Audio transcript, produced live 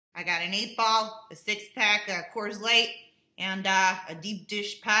I got an 8-ball, a 6-pack of Coors Light, and a deep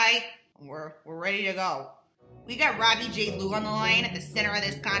dish pie. We're ready to go. We got Robbie J. Lou on the line at the center of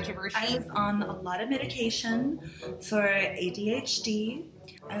this controversy. I was on a lot of medication for ADHD.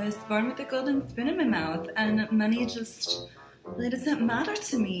 I was born with a golden spoon in my mouth, and money just really doesn't matter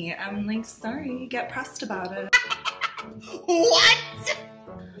to me. I'm like, sorry, get pressed about it. What?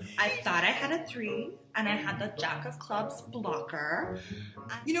 I thought I had a 3, and I had the Jack of Clubs blocker.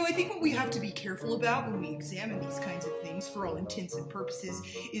 You know, I think what we have to be careful about when we examine these kinds of things, for all intents and purposes,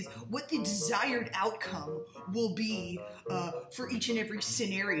 is what the desired outcome will be for each and every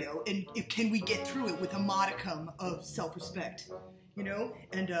scenario, and can we get through it with a modicum of self-respect, you know?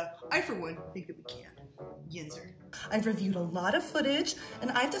 And I, for one, think that we can. Yinzer. I've reviewed a lot of footage, and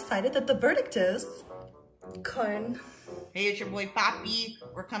I've decided that the verdict is corn. Hey, it's your boy Poppy.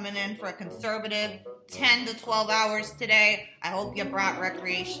 We're coming in for a conservative 10 to 12 hours today. I hope you brought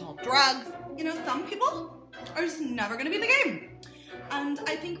recreational drugs. You know, some people are just never gonna be in the game. And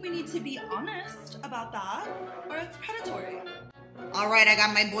I think we need to be honest about that, or it's predatory. All right, I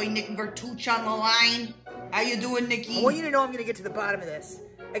got my boy Nick Vertucci on the line. How you doing, Nicky? I want you to know I'm gonna get to the bottom of this.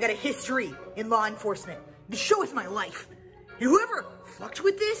 I got a history in law enforcement. The show is my life. And whoever fucked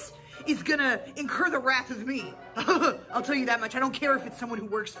with this is gonna incur the wrath of me. I'll tell you that much. I don't care if it's someone who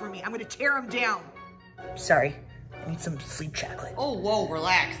works for me. I'm gonna tear him down. Sorry, I need some sleep chocolate. Oh, whoa,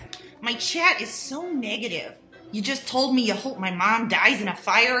 relax. My chat is so negative. You just told me you hope my mom dies in a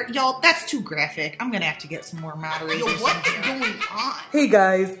fire. Y'all, that's too graphic. I'm gonna have to get some more moderators. Yo, what is going on? Hey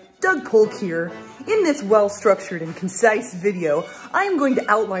guys, Doug Polk here. In this well-structured and concise video, I am going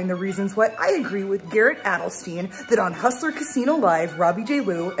to outline the reasons why I agree with Garrett Adelstein that on Hustler Casino Live, Robbie J.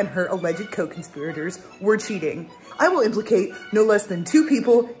 Lou and her alleged co-conspirators were cheating. I will implicate no less than 2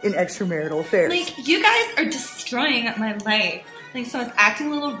 people in extramarital affairs. Like, you guys are destroying my life. Like, so I was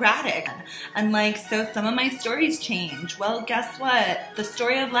acting a little erratic, and like, so some of my stories change. Well, guess what? The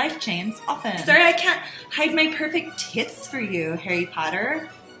story of life changes often. Sorry, I can't hide my perfect tits for you, Harry Potter.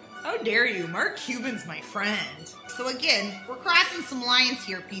 How dare you? Mark Cuban's my friend. So again, we're crossing some lines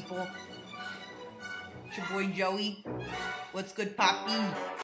here, people. It's your boy Joey. What's good, Poppy?